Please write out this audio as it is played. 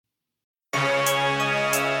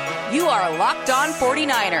You are Locked On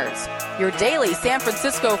 49ers, your daily San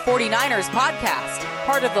Francisco 49ers podcast,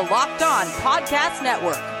 part of the Locked On Podcast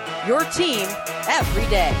Network, your team every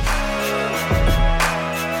day.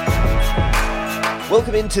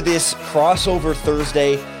 Welcome into this crossover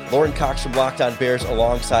Thursday. Lorin Cox from Locked On Bears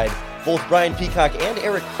alongside both Brian Peacock and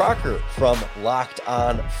Eric Crocker from Locked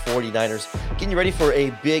On 49ers. Getting you ready for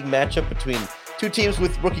a big matchup between two teams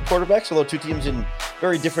with rookie quarterbacks, although two teams in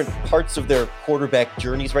very different parts of their quarterback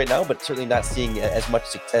journeys right now, but certainly not seeing as much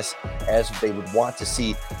success as they would want to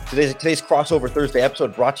see. Today's crossover Thursday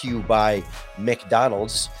episode brought to you by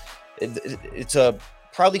McDonald's. It's a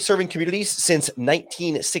proudly serving communities since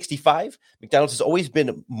 1965. McDonald's has always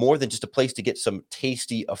been more than just a place to get some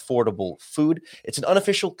tasty, affordable food. It's an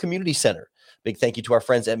unofficial community center. Big thank you to our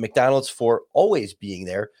friends at McDonald's for always being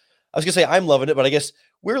there. I was going to say I'm loving it, but I guess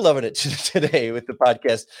we're loving it today with the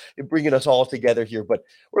podcast and bringing us all together here. But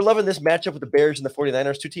we're loving this matchup with the Bears and the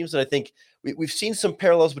 49ers, two teams that I think we've seen some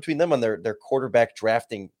parallels between them on their quarterback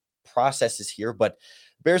drafting processes here. But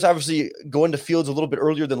Bears obviously go into Fields a little bit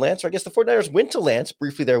earlier than Lance. Or I guess the 49ers went to Lance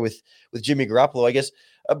briefly there with Jimmy Garoppolo. I guess,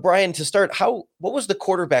 Brian, to start, what was the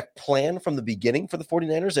quarterback plan from the beginning for the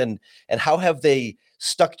 49ers, and how have they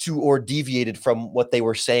stuck to or deviated from what they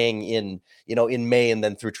were saying in May and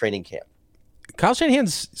then through training camp? Kyle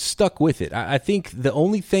Shanahan's stuck with it. I think the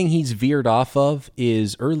only thing he's veered off of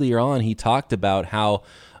is earlier on he talked about how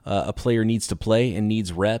a player needs to play and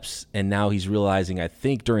needs reps, and now he's realizing, I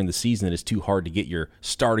think, during the season that it's too hard to get your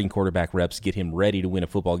starting quarterback reps, get him ready to win a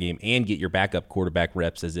football game, and get your backup quarterback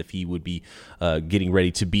reps as if he would be getting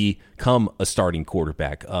ready to become a starting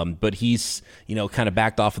quarterback. But he's kind of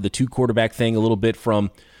backed off of the two quarterback thing a little bit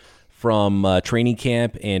from training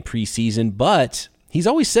camp and preseason, but he's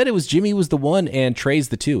always said it was Jimmy was the one and Trey's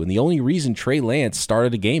the two. And the only reason Trey Lance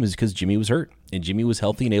started a game is because Jimmy was hurt and Jimmy was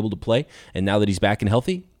healthy and able to play. And now that he's back and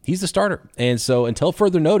healthy, he's the starter. And so until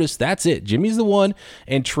further notice, that's it. Jimmy's the one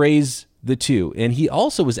and Trey's the two. And he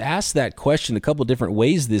also was asked that question a couple different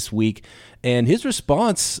ways this week. And his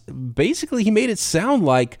response, basically, he made it sound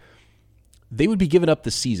like they would be giving up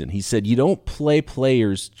the season. He said, you don't play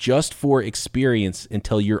players just for experience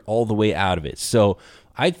until you're all the way out of it. So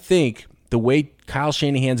I think the way Kyle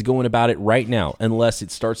Shanahan's going about it right now, unless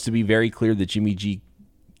it starts to be very clear that Jimmy G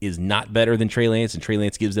is not better than Trey Lance and Trey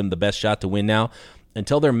Lance gives them the best shot to win now,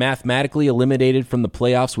 until they're mathematically eliminated from the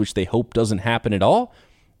playoffs, which they hope doesn't happen at all,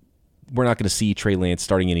 we're not going to see Trey Lance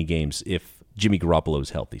starting any games if Jimmy Garoppolo is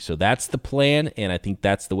healthy. So that's the plan, and I think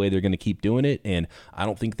that's the way they're going to keep doing it, and I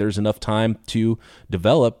don't think there's enough time to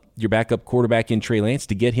develop your backup quarterback in Trey Lance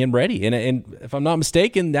to get him ready. And if I'm not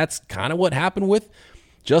mistaken, that's kind of what happened with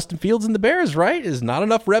Justin Fields and the Bears, right? Is not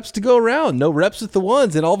enough reps to go around. No reps with the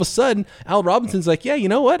ones. And all of a sudden, Al Robinson's like, yeah, you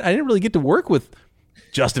know what? I didn't really get to work with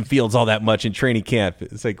Justin Fields all that much in training camp.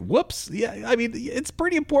 It's like, whoops. Yeah, I mean, it's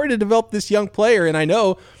pretty important to develop this young player. And I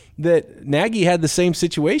know that Nagy had the same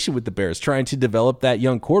situation with the Bears, trying to develop that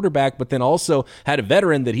young quarterback, but then also had a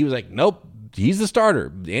veteran that he was like, nope, he's the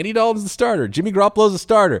starter. Andy Dalton's the starter. Jimmy Garoppolo's the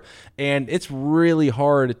starter. And it's really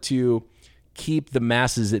hard to keep the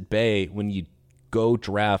masses at bay when you go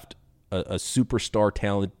draft a superstar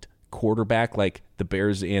talent quarterback like the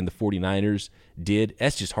Bears and the 49ers did.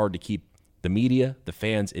 That's just hard to keep the media, the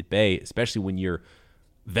fans at bay, especially when your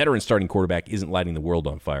veteran starting quarterback isn't lighting the world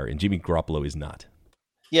on fire, and Jimmy Garoppolo is not.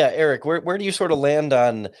 Yeah, Eric, where do you sort of land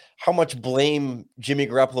on how much blame Jimmy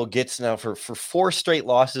Garoppolo gets now for 4 straight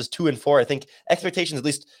losses, 2-4? I think expectations, at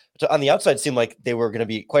least on the outside, seemed like they were going to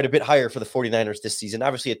be quite a bit higher for the 49ers this season.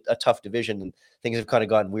 Obviously a tough division, and things have kind of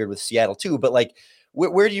gotten weird with Seattle too. But like,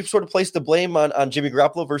 where do you sort of place the blame on Jimmy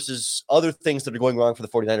Garoppolo versus other things that are going wrong for the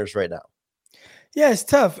 49ers right now? Yeah, it's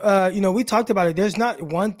tough. We talked about it. There's not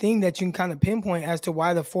one thing that you can kind of pinpoint as to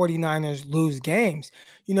why the 49ers lose games.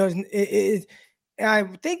 And I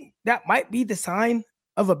think that might be the sign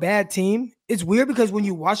of a bad team. It's weird because when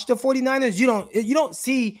you watch the 49ers, you don't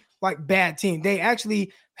see like bad team. They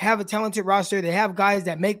actually have a talented roster. They have guys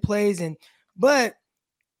that make plays, but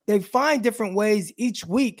they find different ways each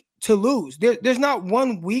week to lose. There's not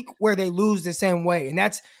one week where they lose the same way. And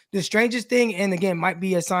that's the strangest thing. And again, might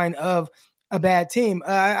be a sign of a bad team.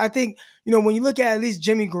 I think, when you look at least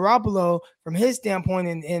Jimmy Garoppolo from his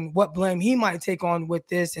standpoint and what blame he might take on with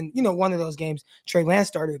this, and, one of those games Trey Lance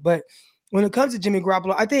started. But when it comes to Jimmy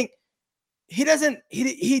Garoppolo, I think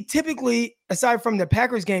he typically, aside from the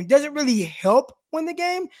Packers game, doesn't really help win the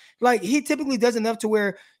game. Like, he typically does enough to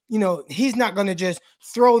where, he's not going to just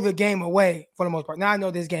throw the game away for the most part. Now, I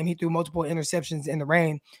know this game, he threw multiple interceptions in the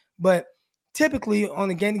rain, but typically on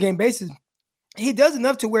a game-to-game basis, he does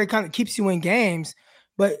enough to where it kind of keeps you in games,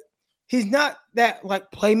 but he's not that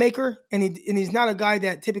like playmaker, and he's not a guy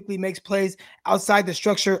that typically makes plays outside the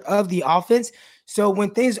structure of the offense. So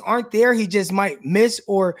when things aren't there, he just might miss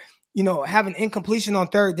or have an incompletion on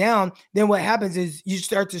third down. Then what happens is you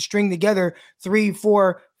start to string together 3,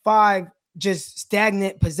 4, 5 just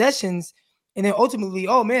stagnant possessions. And then ultimately,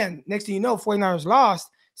 oh man, next thing you know, 49ers lost.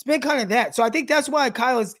 It's been kind of that. So I think that's why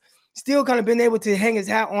Kyle has still kind of been able to hang his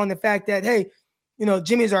hat on the fact that, hey,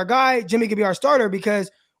 Jimmy's our guy. Jimmy could be our starter,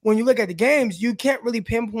 because when you look at the games, you can't really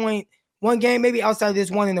pinpoint one game, maybe outside of this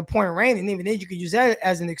one in the pouring rain. And even then you could use that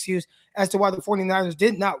as an excuse as to why the 49ers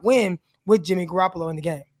did not win with Jimmy Garoppolo in the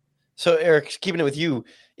game. So Eric, keeping it with you,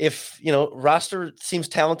 if roster seems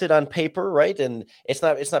talented on paper, right? And it's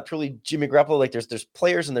not purely Jimmy Garoppolo. Like there's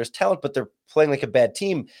players and there's talent, but they're playing like a bad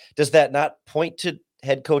team. Does that not point to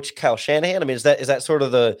head coach Kyle Shanahan? I mean, is that sort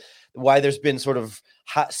of why there's been sort of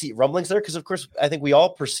hot seat rumblings there? Because of course, I think we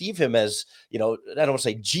all perceive him as, I don't want to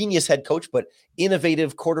say genius head coach, but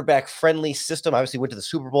innovative, quarterback friendly system. Obviously went to the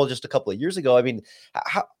Super Bowl just a couple of years ago. I mean,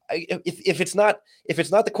 if it's not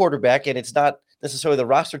the quarterback and it's not necessarily the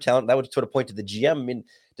roster talent, that would sort of point to the GM. I mean,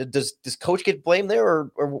 does coach get blamed there,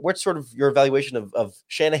 or what's sort of your evaluation of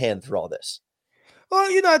Shanahan through all this? Well,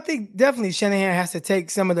 I think definitely Shanahan has to take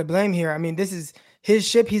some of the blame here. I mean, this is his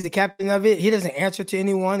ship. He's the captain of it. He doesn't answer to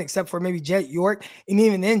anyone except for maybe Jet York. And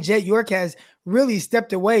even then, Jet York has really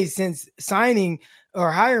stepped away since signing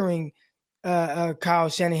or hiring Kyle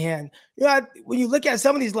Shanahan. When you look at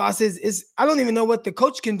some of these losses, I don't even know what the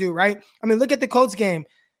coach can do, right? I mean, look at the Colts game.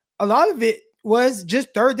 A lot of it was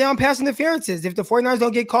just third down pass interferences. If the 49ers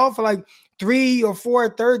don't get called for like 3 or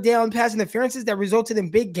 4 third down pass interferences that resulted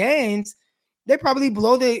in big gains, they probably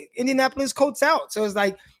blow the Indianapolis Colts out. So it's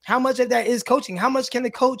like, how much of that is coaching? How much can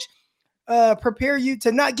the coach prepare you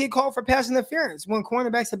to not get called for pass interference when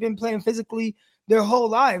cornerbacks have been playing physically their whole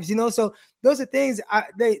lives? So those are things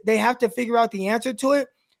they have to figure out the answer to it.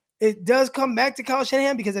 It does come back to Kyle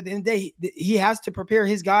Shanahan, because at the end of the day, he has to prepare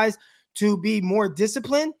his guys to be more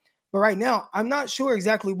disciplined. But right now, I'm not sure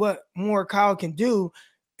exactly what more Kyle can do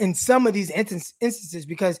in some of these instances,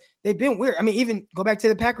 because they've been weird. I mean, even go back to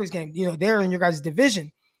the Packers game, they're in your guys'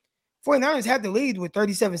 division. 49ers had the lead with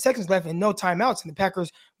 37 seconds left and no timeouts, and the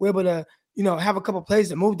Packers were able to, have a couple plays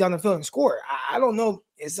to move down the field and score. I don't know.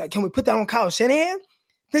 It's like, can we put that on Kyle Shanahan?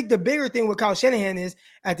 I think the bigger thing with Kyle Shanahan is,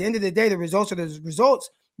 at the end of the day, the results are the results.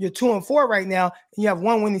 You're 2-4 right now, and you have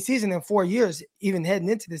one winning season in 4 years, even heading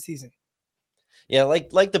into the season. Yeah, like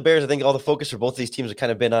the Bears, I think all the focus for both of these teams have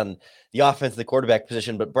kind of been on the offense and the quarterback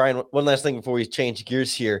position. But Brian, one last thing before we change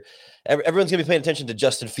gears here. Everyone's going to be paying attention to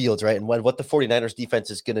Justin Fields, right? And what the 49ers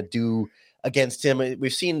defense is going to do against him.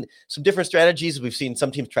 We've seen some different strategies. We've seen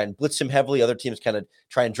some teams try and blitz him heavily. Other teams kind of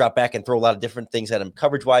try and drop back and throw a lot of different things at him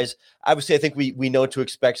coverage-wise. Obviously, I think we know to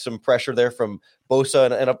expect some pressure there from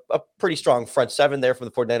Bosa and a pretty strong front seven there from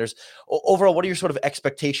the 49ers. Overall, what are your sort of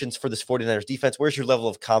expectations for this 49ers defense? Where's your level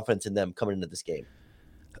of confidence in them coming into this game?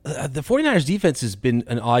 The 49ers defense has been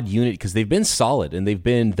an odd unit because they've been solid and they've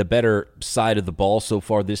been the better side of the ball so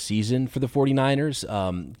far this season for the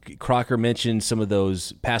 49ers. Crocker mentioned some of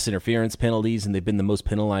those pass interference penalties, and they've been the most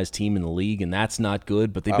penalized team in the league, and that's not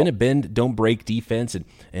good. But they've been a bend, don't break defense,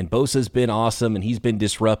 and Bosa's been awesome, and he's been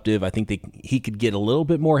disruptive. I think he could get a little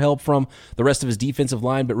bit more help from the rest of his defensive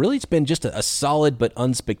line, but really it's been just a solid but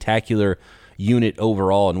unspectacular unit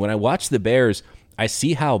overall. And when I watch the Bears, I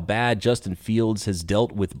see how bad Justin Fields has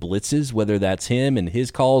dealt with blitzes, whether that's him and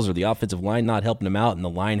his calls or the offensive line not helping him out, and the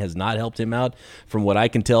line has not helped him out from what I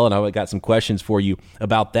can tell, and I've got some questions for you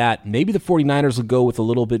about that. Maybe the 49ers will go with a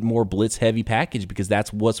little bit more blitz-heavy package because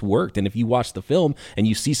that's what's worked, and if you watch the film and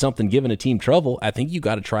you see something giving a team trouble, I think you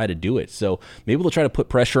got to try to do it. So maybe they'll try to put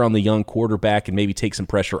pressure on the young quarterback and maybe take some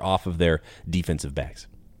pressure off of their defensive backs.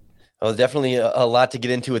 Well, definitely a lot to get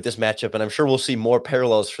into with this matchup, and I'm sure we'll see more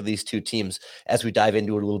parallels for these two teams as we dive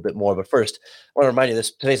into it a little bit more. But first, I want to remind you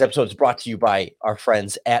today's episode is brought to you by our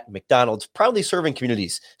friends at McDonald's, proudly serving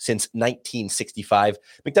communities since 1965.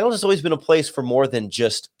 McDonald's has always been a place for more than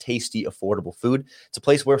just tasty, affordable food. It's a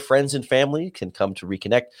place where friends and family can come to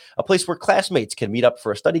reconnect, a place where classmates can meet up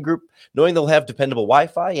for a study group, knowing they'll have dependable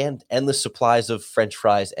Wi-Fi and endless supplies of French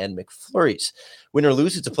fries and McFlurries. Win or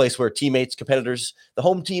lose, it's a place where teammates, competitors, the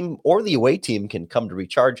home team, or the away team can come to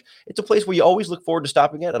recharge. It's a place where you always look forward to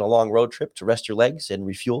stopping at on a long road trip to rest your legs and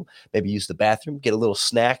refuel, maybe use the bathroom, get a little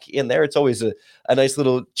snack in there. It's always a nice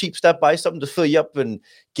little cheap step by, something to fill you up and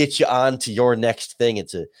get you on to your next thing.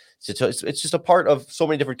 It's just a part of so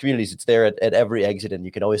many different communities. It's there at every exit, and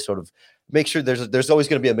you can always sort of make sure there's always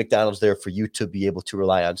going to be a McDonald's there for you to be able to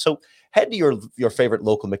rely on. So head to your favorite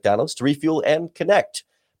local McDonald's to refuel and connect.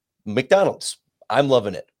 McDonald's. I'm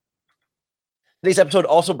loving it. Today's episode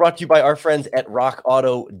also brought to you by our friends at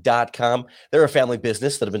rockauto.com. They're a family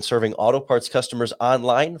business that have been serving auto parts customers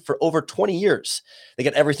online for over 20 years. They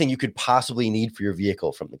got everything you could possibly need for your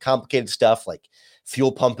vehicle, from the complicated stuff like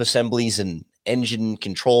fuel pump assemblies and engine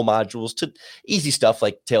control modules to easy stuff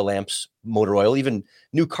like tail lamps, motor oil, even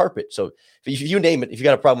new carpet. So if you name it, if you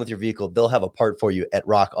got a problem with your vehicle, they'll have a part for you at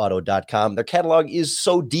rockauto.com. Their catalog is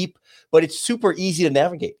so deep, but it's super easy to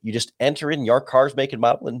navigate. You just enter in your car's make and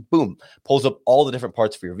model and boom, pulls up all the different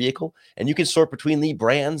parts for your vehicle. And you can sort between the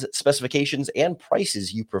brands, specifications, and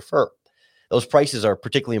prices you prefer. Those prices are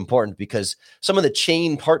particularly important because some of the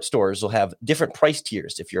chain part stores will have different price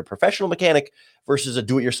tiers if you're a professional mechanic versus a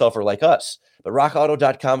do-it-yourselfer like us. But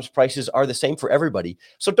rockauto.com's prices are the same for everybody.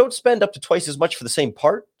 So don't spend up to twice as much for the same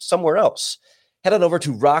part somewhere else. Head on over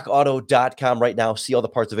to rockauto.com right now. See all the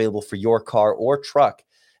parts available for your car or truck.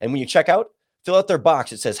 And when you check out, fill out their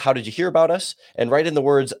box. It says, "How did you hear about us?" And write in the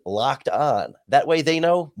words "locked on." That way they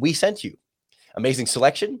know we sent you. Amazing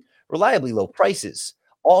selection, reliably low prices,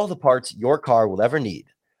 all the parts your car will ever need.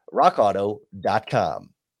 rockauto.com.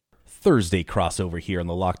 Thursday crossover here on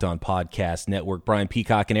the Locked On Podcast Network. Brian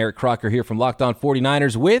Peacock and Eric Crocker here from Locked On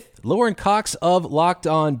 49ers with Lorin Cox of Locked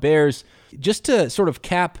On Bears. Just to sort of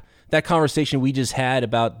cap that conversation we just had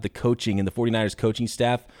about the coaching and the 49ers coaching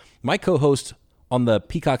staff, my co-host on the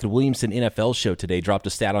Peacock and Williamson NFL show today dropped a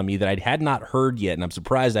stat on me that I had not heard yet, and I'm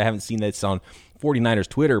surprised I haven't seen this on 49ers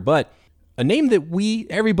Twitter, but a name that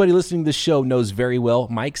everybody listening to this show knows very well,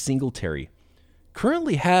 Mike Singletary,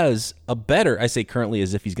 currently has a better, I say currently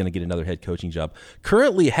as if he's going to get another head coaching job,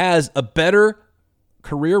 currently has a better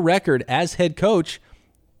career record as head coach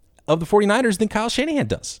of the 49ers than Kyle Shanahan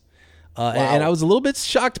does. Wow. And I was a little bit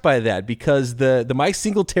shocked by that because the Mike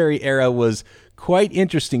Singletary era was quite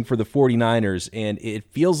interesting for the 49ers, and it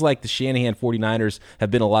feels like the Shanahan 49ers have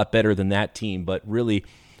been a lot better than that team, but really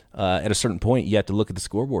at a certain point you have to look at the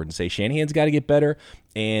scoreboard and say Shanahan's got to get better,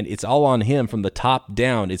 and it's all on him from the top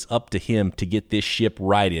down. It's up to him to get this ship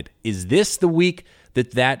righted. Is this the week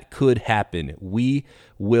that could happen? We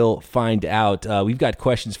will find out. We've got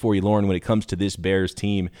questions for you, Lorin, when it comes to this Bears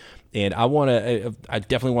team, and I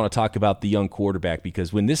definitely want to talk about the young quarterback,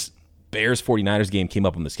 because when this Bears 49ers game came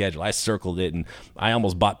up on the schedule, I circled it and I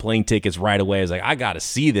almost bought plane tickets right away. I was like, I got to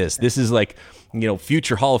see this. This is like,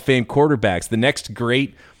 future Hall of Fame quarterbacks, the next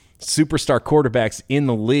great superstar quarterbacks in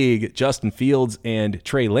the league, Justin Fields and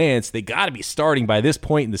Trey Lance. They got to be starting by this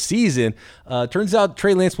point in the season. Turns out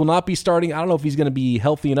Trey Lance will not be starting. I don't know if he's going to be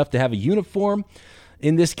healthy enough to have a uniform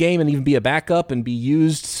in this game and even be a backup and be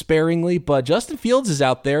used sparingly, but Justin Fields is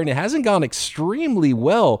out there and it hasn't gone extremely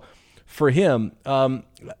well for him.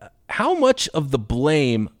 How much of the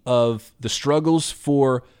blame of the struggles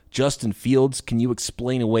for Justin Fields can you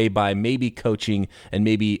explain away by maybe coaching and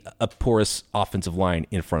maybe a porous offensive line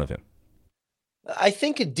in front of him? I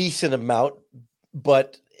think a decent amount,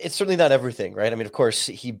 but it's certainly not everything, right? I mean, of course,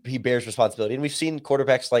 he bears responsibility, and we've seen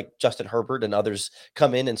quarterbacks like Justin Herbert and others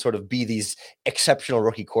come in and sort of be these exceptional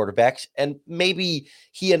rookie quarterbacks, and maybe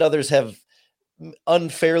he and others have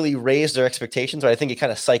unfairly raised their expectations, or I think it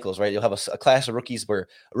kind of cycles, right? You'll have a class of rookies where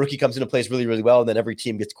a rookie comes in and plays really, really well, and then every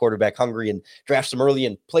team gets quarterback hungry and drafts them early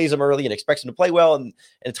and plays them early and expects them to play well, and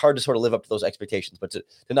it's hard to sort of live up to those expectations. But to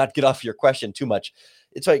not get off your question too much,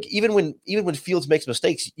 it's like even when Fields makes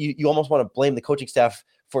mistakes, you almost want to blame the coaching staff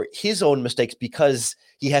for his own mistakes because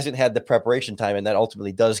he hasn't had the preparation time, and that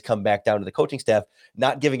ultimately does come back down to the coaching staff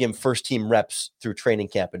not giving him first team reps through training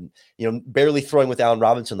camp, and barely throwing with Allen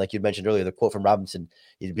Robinson, like you mentioned earlier. The quote from Robinson,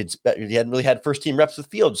 he hadn't really had first team reps with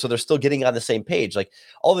Fields, so they're still getting on the same page. Like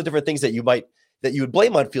all the different things that you would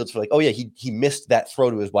blame on Fields for, like, oh yeah, he missed that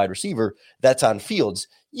throw to his wide receiver. That's on Fields,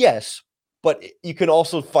 yes. But you can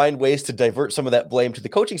also find ways to divert some of that blame to the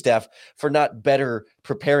coaching staff for not better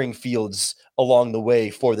preparing Fields along the way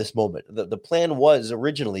for this moment. The plan was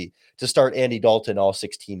originally to start Andy Dalton all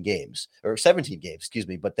 17 games,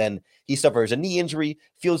 but then he suffers a knee injury.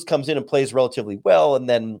 Fields comes in and plays relatively well, and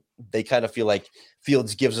then they kind of feel like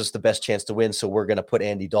Fields gives us the best chance to win, so we're going to put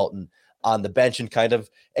Andy Dalton on the bench and kind of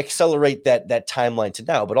accelerate that timeline to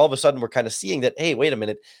now. But all of a sudden, we're kind of seeing that, hey, wait a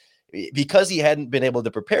minute, because he hadn't been able to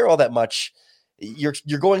prepare all that much, you're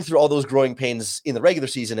going through all those growing pains in the regular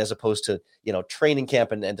season as opposed to, training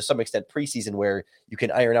camp and to some extent preseason, where you can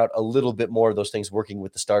iron out a little bit more of those things working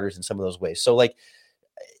with the starters in some of those ways. So like,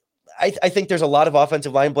 I think there's a lot of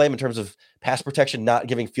offensive line blame in terms of pass protection, not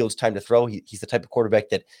giving Fields time to throw. He's the type of quarterback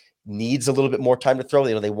that needs a little bit more time to throw.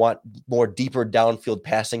 They want more deeper downfield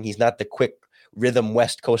passing. He's not the quick rhythm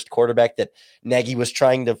West Coast quarterback that Nagy was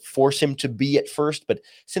trying to force him to be at first. But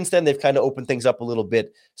since then, they've kind of opened things up a little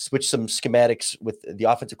bit, switched some schematics with the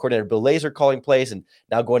offensive coordinator, Bill Lazor, calling plays, and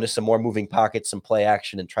now going to some more moving pockets, some play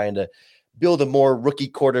action, and trying to build a more rookie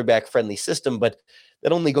quarterback friendly system. But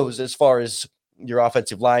that only goes as far as your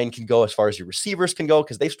offensive line can go, as far as your receivers can go,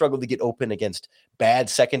 because they've struggled to get open against bad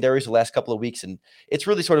secondaries the last couple of weeks. And it's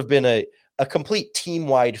really sort of been a complete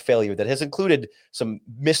team-wide failure that has included some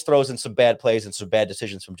missed throws and some bad plays and some bad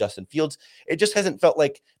decisions from Justin Fields. It just hasn't felt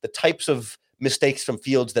like the types of mistakes from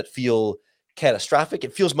Fields that feel catastrophic.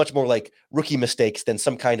 It feels much more like rookie mistakes than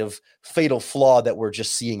some kind of fatal flaw that we're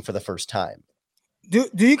just seeing for the first time. Do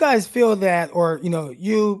you guys feel that, or,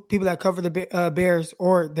 you people that cover the Bears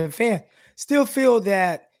or the fan still feel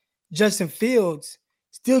that Justin Fields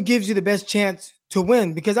still gives you the best chance to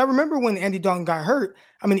win? Because I remember when Andy Dalton got hurt,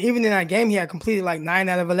 I mean, even in that game, he had completed like 9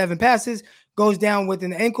 out of 11 passes, goes down with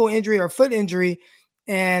an ankle injury or foot injury,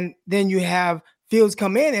 and then you have Fields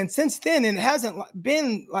come in. And since then, it hasn't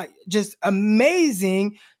been like just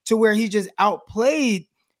amazing to where he just outplayed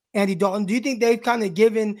Andy Dalton. Do you think they've kind of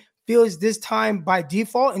given Fields this time by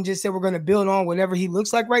default and just said we're going to build on whatever he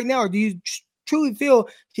looks like right now? Or do you truly feel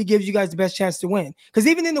he gives you guys the best chance to win? Because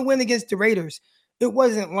even in the win against the Raiders, it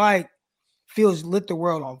wasn't like Fields lit the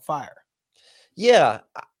world on fire. Yeah,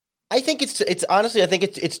 I think it's honestly, I think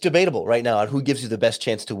it's debatable right now on who gives you the best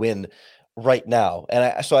chance to win right now. And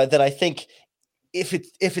I think if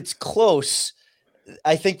it's close,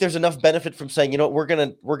 I think there's enough benefit from saying, we're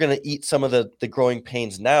gonna eat some of the growing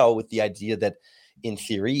pains now, with the idea that in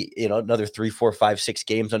theory, another 3, 4, 5, 6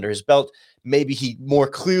 games under his belt, maybe he more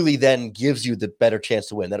clearly then gives you the better chance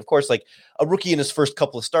to win. That, of course, like a rookie in his first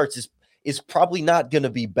couple of starts is probably not going to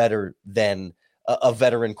be better than a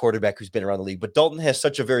veteran quarterback who's been around the league. But Dalton has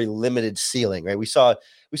such a very limited ceiling, right? We saw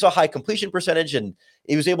high completion percentage, and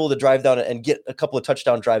he was able to drive down and get a couple of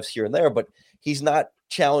touchdown drives here and there, but he's not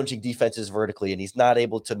challenging defenses vertically, and he's not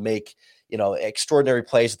able to make extraordinary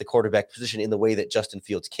plays at the quarterback position in the way that Justin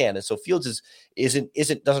Fields can. And so Fields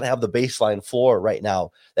doesn't have the baseline floor right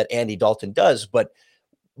now that Andy Dalton does. But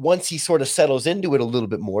once he sort of settles into it a little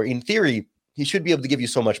bit more, in theory, he should be able to give you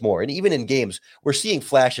so much more. And even in games, we're seeing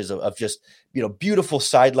flashes of just, beautiful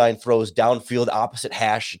sideline throws downfield, opposite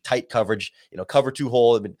hash, tight coverage, cover 2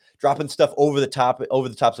 hole, and dropping stuff over the tops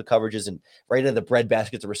of coverages and right into the bread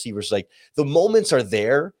baskets of receivers. Like, the moments are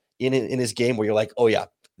there in his game where you're like, oh yeah,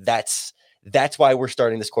 that's why we're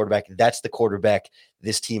starting this quarterback. That's the quarterback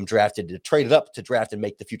this team drafted, to trade it up to draft and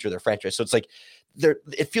make the future of their franchise. So it's like,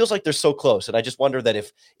 it feels like they're so close. And I just wonder that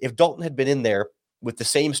if Dalton had been in there with the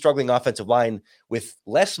same struggling offensive line with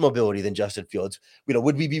less mobility than Justin Fields,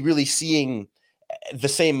 would we be really seeing the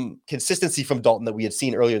same consistency from Dalton that we had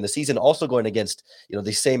seen earlier in the season, also going against,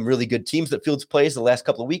 the same really good teams that Fields plays the last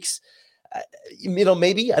couple of weeks?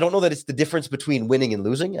 Maybe. I don't know that it's the difference between winning and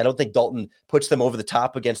losing. I don't think Dalton puts them over the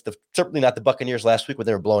top against certainly not the Buccaneers last week when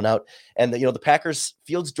they were blown out. And the Packers,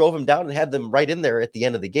 Fields drove him down and had them right in there at the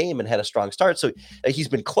end of the game and had a strong start. So he's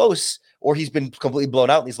been close, or he's been completely blown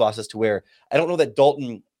out in these losses, to where I don't know that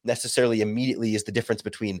Dalton necessarily immediately is the difference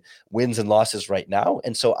between wins and losses right now.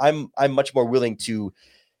 And so I'm much more willing to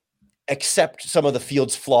accept some of the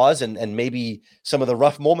Fields' flaws and maybe some of the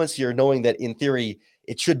rough moments here, knowing that in theory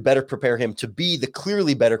it should better prepare him to be the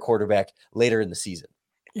clearly better quarterback later in the season.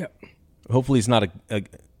 Yeah. Hopefully it's not a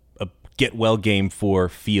get well game for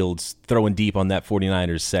Fields throwing deep on that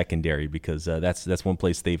 49ers secondary, because that's one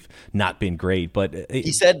place they've not been great. But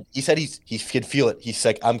he said he could feel it. He's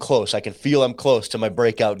like, I'm close. I can feel I'm close to my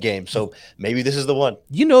breakout game. So maybe this is the one.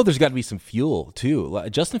 There's got to be some fuel too.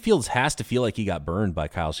 Justin Fields has to feel like he got burned by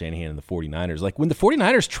Kyle Shanahan and the 49ers. Like, when the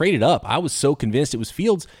 49ers traded up, I was so convinced it was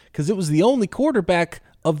Fields, because it was the only quarterback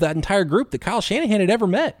of that entire group that Kyle Shanahan had ever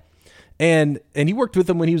met. And he worked with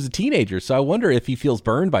him when he was a teenager. So I wonder if he feels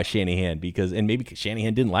burned by Shanahan, and maybe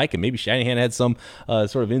Shanahan didn't like him. Maybe Shanahan had some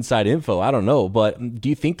sort of inside info. I don't know. But do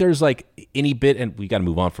you think there's like any bit, and we got to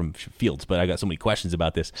move on from Fields, but I got so many questions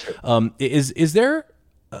about this. Is there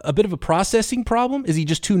a bit of a processing problem? Is he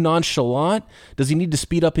just too nonchalant? Does he need to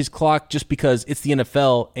speed up his clock just because it's the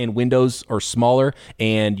NFL and windows are smaller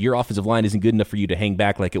and your offensive line isn't good enough for you to hang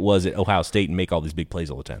back like it was at Ohio State and make all these big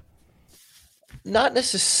plays all the time? Not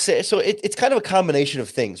necessarily. So it's kind of a combination of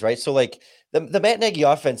things, right? So like the Matt Nagy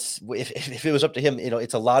offense, if it was up to him,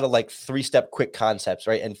 it's a lot of like 3-step quick concepts,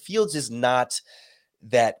 right? And Fields is not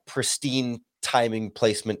that pristine timing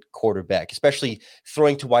placement quarterback, especially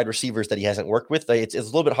throwing to wide receivers that he hasn't worked with. It's a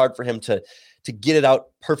little bit hard for him to get it out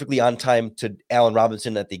perfectly on time to Allen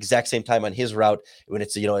Robinson at the exact same time on his route when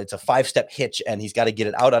it's a 5-step hitch and he's got to get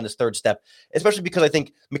it out on his third step, especially because I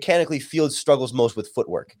think mechanically Fields struggles most with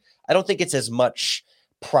footwork. I don't think it's as much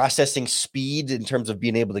processing speed in terms of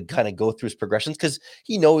being able to kind of go through his progressions, because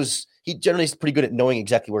he generally is pretty good at knowing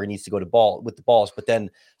exactly where he needs to go with the balls. But then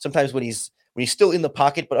sometimes when he's still in the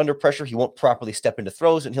pocket but under pressure, he won't properly step into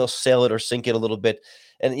throws and he'll sail it or sink it a little bit.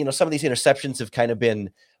 And some of these interceptions have kind of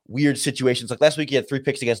been weird situations. Like last week, he had 3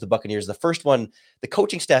 picks against the Buccaneers. The first one, the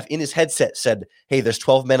coaching staff in his headset said, "Hey, there's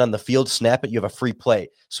 12 men on the field. Snap it. You have a free play."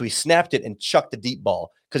 So he snapped it and chucked the deep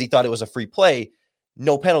ball because he thought it was a free play.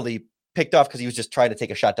 No penalty. Picked off because he was just trying to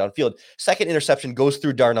take a shot downfield. Second interception goes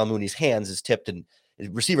through Darnell Mooney's hands, is tipped, and the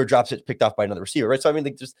receiver drops it, picked off by another receiver, right? So, I mean,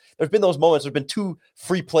 there's been those moments. There's been 2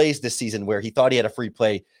 free plays this season where he thought he had a free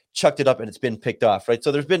play, chucked it up, and it's been picked off, right?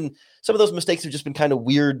 So there's been some of those mistakes have just been kind of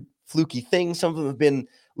weird, fluky things. Some of them have been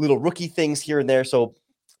little rookie things here and there. So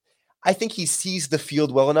I think he sees the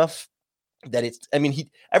field well enough that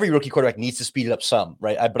every rookie quarterback needs to speed it up some,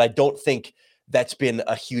 right? But I don't think that's been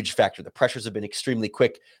a huge factor. The pressures have been extremely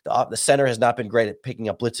quick. The center has not been great at picking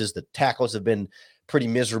up blitzes. The tackles have been pretty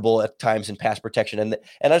miserable at times in pass protection. And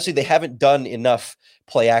honestly, they haven't done enough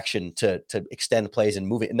play action to extend plays and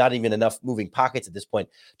move it, not even enough moving pockets at this point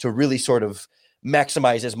to really sort of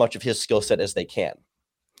maximize as much of his skill set as they can.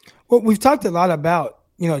 Well, we've talked a lot about,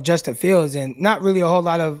 Justin Fields and not really a whole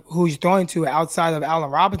lot of who he's throwing to outside of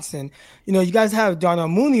Allen Robinson. You guys have Darnell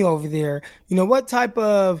Mooney over there. What type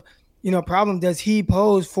of problem does he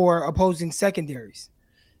pose for opposing secondaries?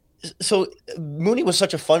 So Mooney was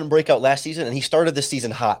such a fun breakout last season, and he started this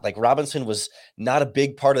season hot. Like Robinson was not a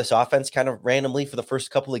big part of this offense kind of randomly for the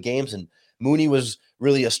first couple of games, and Mooney was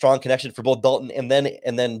really a strong connection for both Dalton and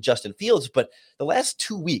then Justin Fields. But the last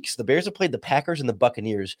 2 weeks, the Bears have played the Packers and the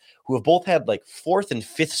Buccaneers, who have both had like 4th and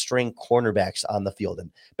 5th string cornerbacks on the field and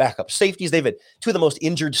backup safeties. They've had 2 of the most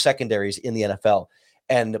injured secondaries in the NFL.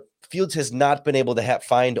 And Fields has not been able to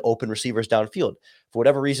find open receivers downfield. For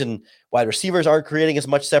whatever reason, wide receivers aren't creating as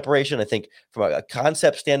much separation. I think from a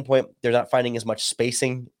concept standpoint, they're not finding as much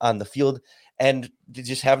spacing on the field. And they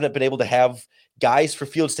just haven't been able to have guys for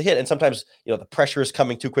Fields to hit. And sometimes, the pressure is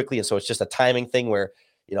coming too quickly. And so it's just a timing thing where,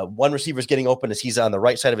 one receiver is getting open as he's on the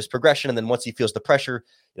right side of his progression. And then once he feels the pressure,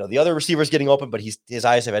 the other receiver is getting open, but his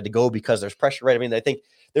eyes have had to go because there's pressure, right? I mean, I think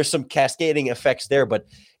there's some cascading effects there, but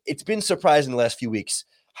it's been surprising the last few weeks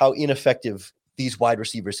how ineffective these wide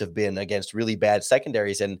receivers have been against really bad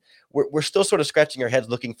secondaries. And we're still sort of scratching our heads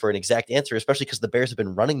looking for an exact answer, especially because the Bears have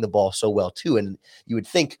been running the ball so well too. And you would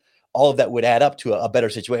think all of that would add up to a better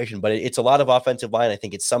situation, but it's a lot of offensive line. I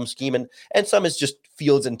think it's some scheme and some is just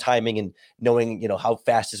Fields and timing and knowing, how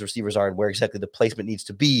fast his receivers are and where exactly the placement needs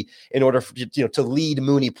to be in order for, to lead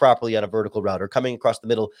Mooney properly on a vertical route or coming across the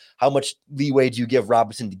middle. How much leeway do you give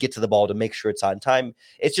Robinson to get to the ball to make sure it's on time?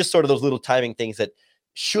 It's just sort of those little timing things that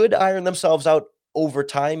should iron themselves out over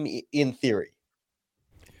time in theory.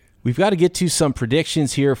 We've got to get to some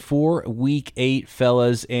predictions here for Week 8,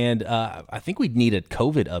 fellas, and I think we'd need a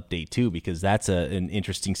COVID update too, because that's an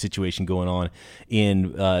interesting situation going on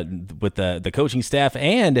with the coaching staff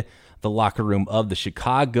and the locker room of the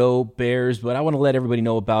Chicago Bears. But I want to let everybody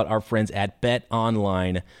know about our friends at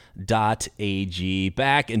betonline.ag.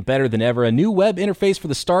 Back and better than ever, a new web interface for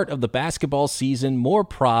the start of the basketball season, more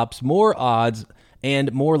props, more odds,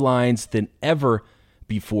 and more lines than ever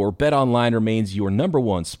before. BetOnline remains your number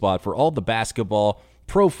one spot for all the basketball,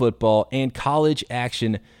 pro football, and college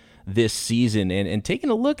action this season. And taking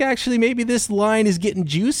a look, actually, maybe this line is getting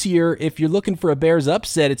juicier. If you're looking for a Bears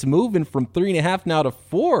upset, it's moving from 3.5 now to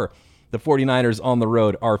 4. The 49ers on the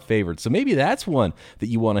road are favored. So maybe that's one that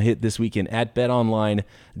you want to hit this weekend at betonline.ag.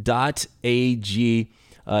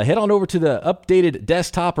 Head on over to the updated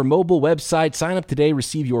desktop or mobile website. Sign up today.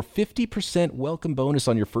 Receive your 50% welcome bonus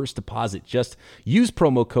on your first deposit. Just use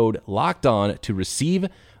promo code LOCKEDON to receive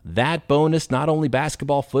that bonus. Not only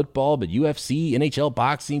basketball, football, but UFC, NHL,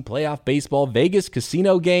 boxing, playoff baseball, Vegas,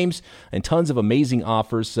 casino games, and tons of amazing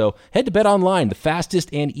offers. So head to BetOnline, the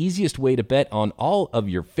fastest and easiest way to bet on all of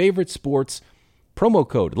your favorite sports. Promo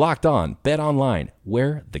code LOCKEDON. BetOnline,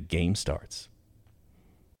 where the game starts.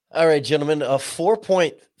 All right, gentlemen, a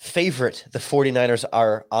 4-point favorite. The 49ers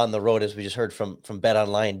are on the road, as we just heard from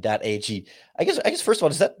betonline.ag. I guess first of all,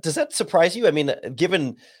 does that surprise you? I mean,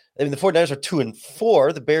 the 49ers are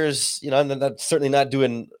 2-4. The Bears, they're certainly not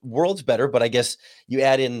doing worlds better, but I guess you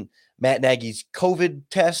add in Matt Nagy's COVID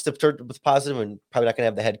test was positive and probably not going to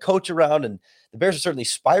have the head coach around. And the Bears are certainly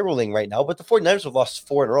spiraling right now, but the 49ers have lost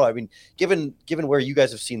 4 in a row. I mean, given where you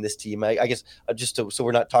guys have seen this team, I guess so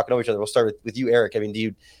we're not talking over each other, we'll start with you, Eric. I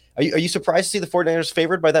mean, are you surprised to see the 49ers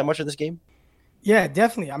favored by that much in this game? Yeah,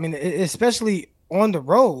 definitely. I mean, especially on the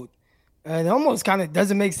road. It almost kind of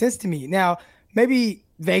doesn't make sense to me. Now, maybe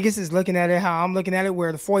Vegas is looking at it how I'm looking at it,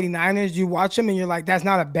 where the 49ers, you watch them and you're like, that's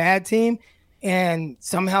not a bad team. And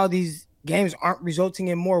somehow these games aren't resulting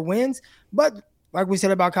in more wins. But like we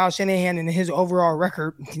said about Kyle Shanahan and his overall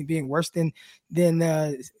record being worse than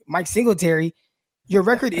Mike Singletary, your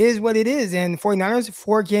record is what it is. And 49ers,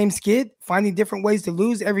 4-game skid, finding different ways to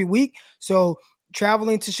lose every week. So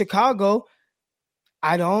traveling to Chicago,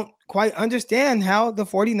 I don't quite understand how the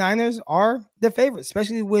 49ers are the favorite,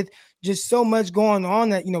 especially with just so much going on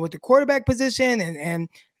that, with the quarterback position and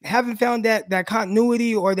haven't found that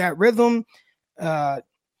continuity or that rhythm. I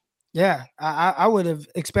would have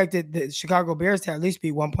expected the Chicago Bears to at least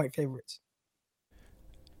be 1-point favorites.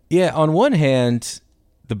 Yeah, on one hand,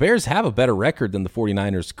 the Bears have a better record than the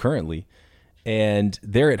 49ers currently, and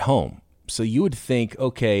they're at home. So you would think,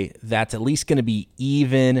 okay, that's at least going to be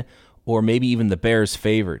even, or maybe even the Bears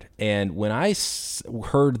favored. And when I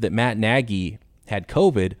heard that Matt Nagy had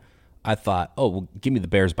COVID, I thought, oh, well, give me the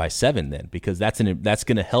Bears by 7 then, because that's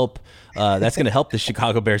going to help. That's going to help the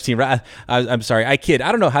Chicago Bears team. I'm sorry, I kid.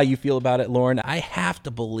 I don't know how you feel about it, Lorin. I have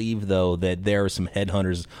to believe though that there are some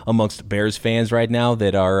headhunters amongst Bears fans right now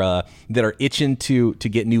that are itching to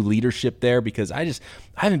get new leadership there, because I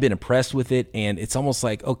haven't been impressed with it, and it's almost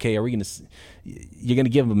like, okay, you're going to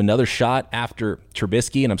give him another shot after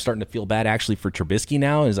Trubisky, and I'm starting to feel bad actually for Trubisky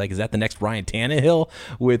now. Is that the next Ryan Tannehill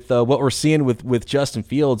with what we're seeing with Justin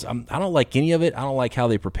Fields? I don't like any of it. I don't like how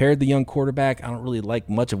they prepared the young quarterback. I don't really like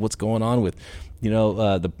much of what's going on with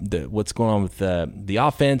what's going on with the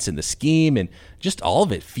offense and the scheme, and just all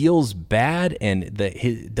of it feels bad, and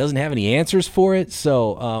he doesn't have any answers for it.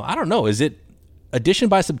 So I don't know. Is it addition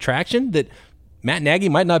by subtraction that Matt Nagy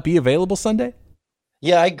might not be available Sunday?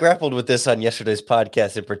 Yeah, I grappled with this on yesterday's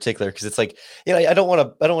podcast in particular, because it's like, I don't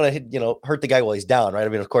want to hurt the guy while he's down, right? I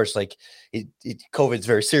mean, of course, like COVID's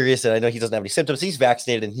very serious, and I know he doesn't have any symptoms. He's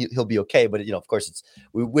vaccinated and he'll be okay. But of course,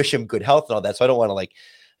 we wish him good health and all that. So I don't want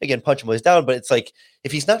to punch him while he's down. But it's like,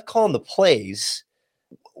 if he's not calling the plays,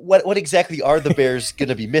 what exactly are the Bears going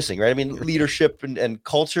to be missing, right? I mean, leadership and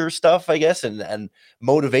culture stuff, I guess, and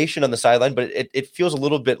motivation on the sideline. But it feels a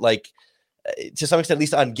little bit like, to some extent, at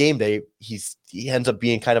least on game day, he ends up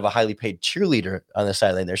being kind of a highly paid cheerleader on the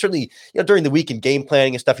sideline there. Certainly, during the week and game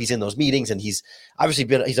planning and stuff, he's in those meetings, and he's obviously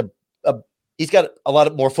he's got a lot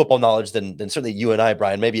of more football knowledge than certainly you and I,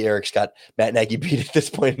 Brian. Maybe Eric's got Matt Nagy beat at this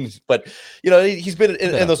point, but he's been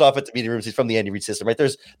in those offensive meeting rooms. He's from the Andy Reid system, right?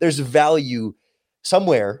 There's value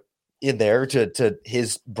somewhere in there to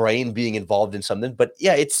his brain being involved in something. But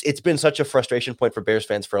yeah, it's been such a frustration point for Bears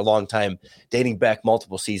fans for a long time, dating back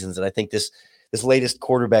multiple seasons. And I think this latest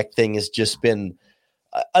quarterback thing has just been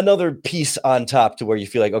another piece on top to where you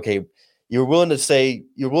feel like, okay, you're willing to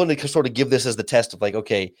sort of give this as the test of like,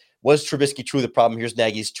 okay, was Trubisky truly the problem? Here's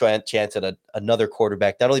Nagy's chance at another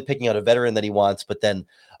quarterback, not only picking out a veteran that he wants, but then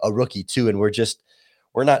a rookie too. And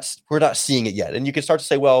we're not seeing it yet. And you can start to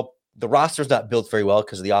say, well, the roster's not built very well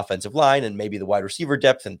because of the offensive line and maybe the wide receiver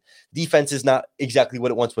depth, and defense is not exactly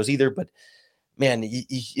what it once was either. But man,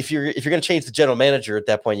 if you're going to change the general manager at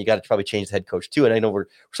that point, you got to probably change the head coach too. And I know we're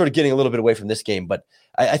sort of getting a little bit away from this game, but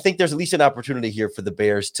I think there's at least an opportunity here for the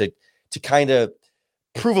Bears to kind of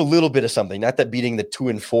prove a little bit of something. Not that beating the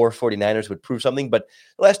 2-4 49ers would prove something, but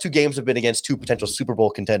the last 2 games have been against 2 potential Super Bowl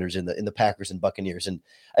contenders in the Packers and Buccaneers. And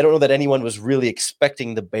I don't know that anyone was really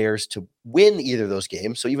expecting the Bears to win either of those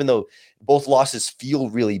games. So even though both losses feel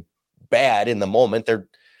really bad in the moment,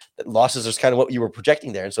 losses is kind of what you were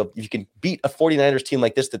projecting there. And so if you can beat a 49ers team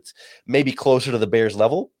like this, that's maybe closer to the Bears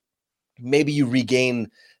level, maybe you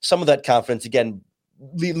regain some of that confidence again,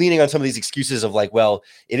 leaning on some of these excuses of like, well,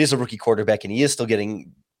 it is a rookie quarterback and he is still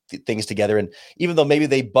getting things together. And even though maybe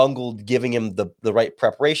they bungled giving him the right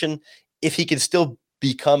preparation, if he can still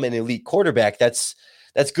become an elite quarterback, that's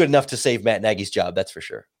good enough to save Matt Nagy's job. That's for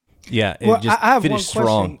sure. Yeah. I have finished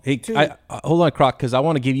strong. Hey, hold on, Croc, because I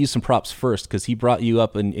want to give you some props first, because he brought you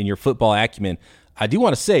up in your football acumen. I do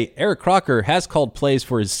want to say Eric Crocker has called plays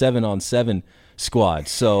for his 7-on-7 squad.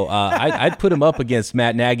 So I'd put him up against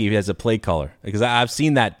Matt Nagy as a play caller, because I've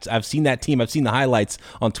seen that team. I've seen the highlights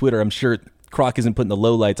on Twitter. I'm sure Croc isn't putting the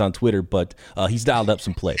lowlights on Twitter, but he's dialed up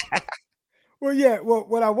some plays. Well, yeah. Well,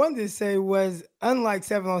 what I wanted to say was, unlike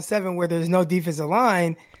 7-on-7 where there's no defensive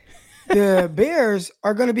line, the Bears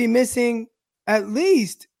are going to be missing at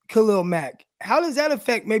least Khalil Mack how does that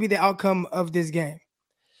affect maybe the outcome of this game?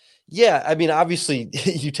 Yeah, I mean, obviously,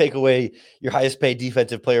 you take away your highest paid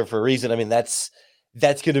defensive player for a reason. I mean, that's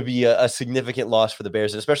going to be a significant loss for the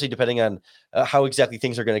Bears, and especially depending on how exactly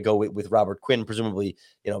things are going to go with Robert Quinn. Presumably,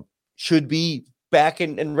 should be back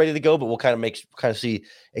and ready to go, but we'll kind of see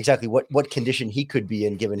exactly what condition he could be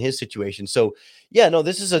in given his situation. So, yeah, no,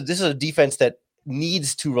 this is a defense that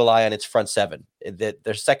needs to rely on its front seven. That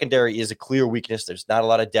their secondary is a clear weakness. There's not a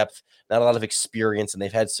lot of depth, not a lot of experience, and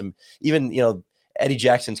they've had some even Eddie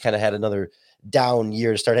Jackson's kind of had another down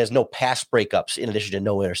year to start. Has no pass breakups in addition to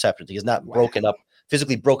no interceptions. He has not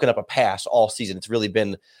physically broken up a pass all season. It's really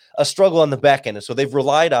been a struggle on the back end. And so they've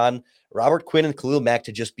relied on Robert Quinn and Khalil Mack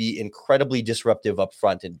to just be incredibly disruptive up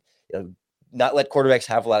front and not let quarterbacks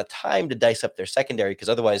have a lot of time to dice up their secondary, because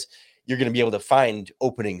otherwise you're going to be able to find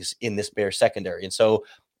openings in this Bears secondary. And so,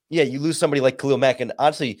 yeah, you lose somebody like Khalil Mack. And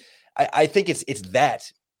honestly, I think it's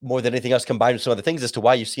that more than anything else combined with some other things as to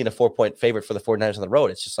why you've seen a 4-point favorite for the 49ers on the road.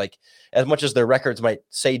 It's just like, as much as their records might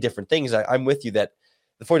say different things, I'm with you that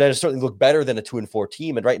the 49ers certainly look better than a 2-4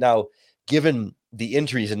 team. And right now, given the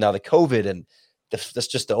injuries and now the COVID and that's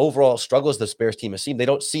just the overall struggles this Bears team has seen, they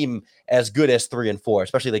don't seem as good as 3-4,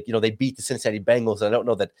 especially they beat the Cincinnati Bengals. And I don't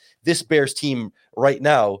know that this Bears team right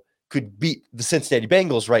now could beat the Cincinnati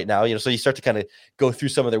Bengals right now. So you start to kind of go through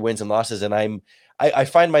some of their wins and losses. And I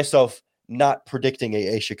find myself not predicting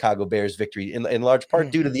a Chicago Bears victory in large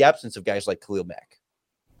part due to the absence of guys like Khalil Mack.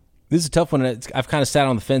 This is a tough one. I've kind of sat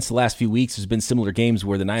on the fence the last few weeks. There's been similar games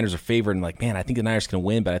where the Niners are favored and man, I think the Niners can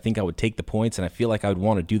win, but I think I would take the points, and I feel like I would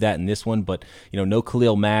want to do that in this one. But, no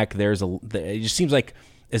Khalil Mack. It just seems like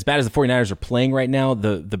as bad as the 49ers are playing right now,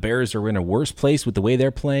 the Bears are in a worse place with the way they're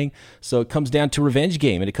playing. So it comes down to revenge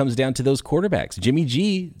game, and it comes down to those quarterbacks. Jimmy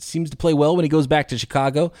G seems to play well when he goes back to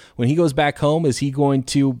Chicago. When he goes back home, is he going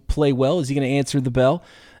to play well? Is he going to answer the bell?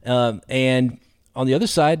 And on the other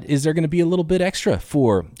side, is there going to be a little bit extra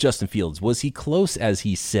for Justin Fields? Was he close, as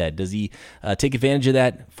he said? Does he take advantage of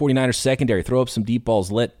that 49ers secondary, throw up some deep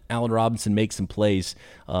balls, let Allen Robinson make some plays?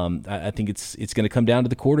 I think it's going to come down to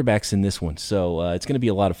the quarterbacks in this one. So it's going to be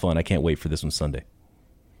a lot of fun. I can't wait for this one Sunday.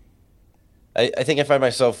 I think I find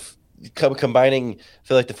myself combining, I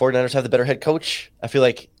feel like the 49ers have the better head coach. I feel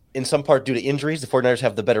like in some part due to injuries, the 49ers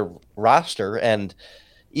have the better roster, and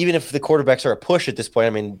even if the quarterbacks are a push at this point, I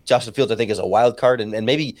mean, Justin Fields, I think, is a wild card, and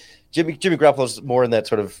maybe Jimmy Garoppolo is more in that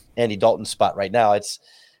sort of Andy Dalton spot right now.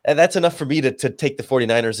 That's enough for me to take the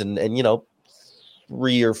 49ers and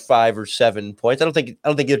 3 or 5 or 7 points. I don't think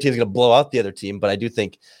either team is going to blow out the other team, but I do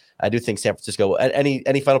think San Francisco.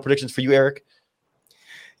 Any final predictions for you, Eric?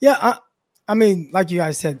 Yeah, I mean, like you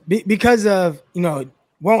guys said, because of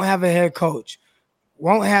won't have a head coach,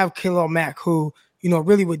 won't have Khalil Mack, who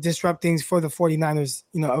really would disrupt things for the 49ers,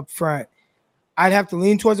 up front. I'd have to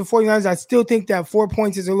lean towards the 49ers. I still think that 4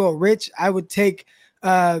 points is a little rich. I would take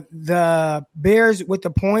the Bears with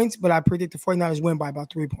the points, but I predict the 49ers win by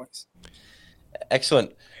about 3 points.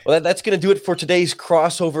 Excellent. Well, that's going to do it for today's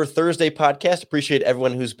Crossover Thursday podcast. Appreciate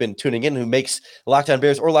everyone who's been tuning in, who makes Locked On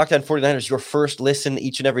Bears or Locked On 49ers your first listen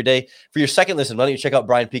each and every day. For your second listen, why don't you check out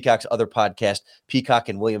Brian Peacock's other podcast, Peacock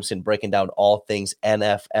and Williamson, breaking down all things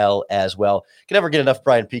NFL as well. Can never get enough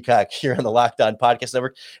Brian Peacock here on the Locked On Podcast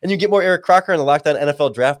Network. And you get more Eric Crocker on the Locked On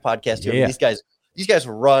NFL Draft Podcast here. Yeah. I mean, these guys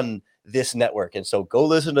run this network. And so go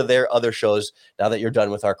listen to their other shows now that you're done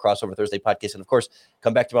with our Crossover Thursday podcast. And of course,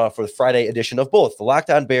 come back tomorrow for the Friday edition of both the Locked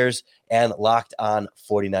On Bears and Locked On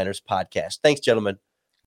 49ers podcast. Thanks, gentlemen.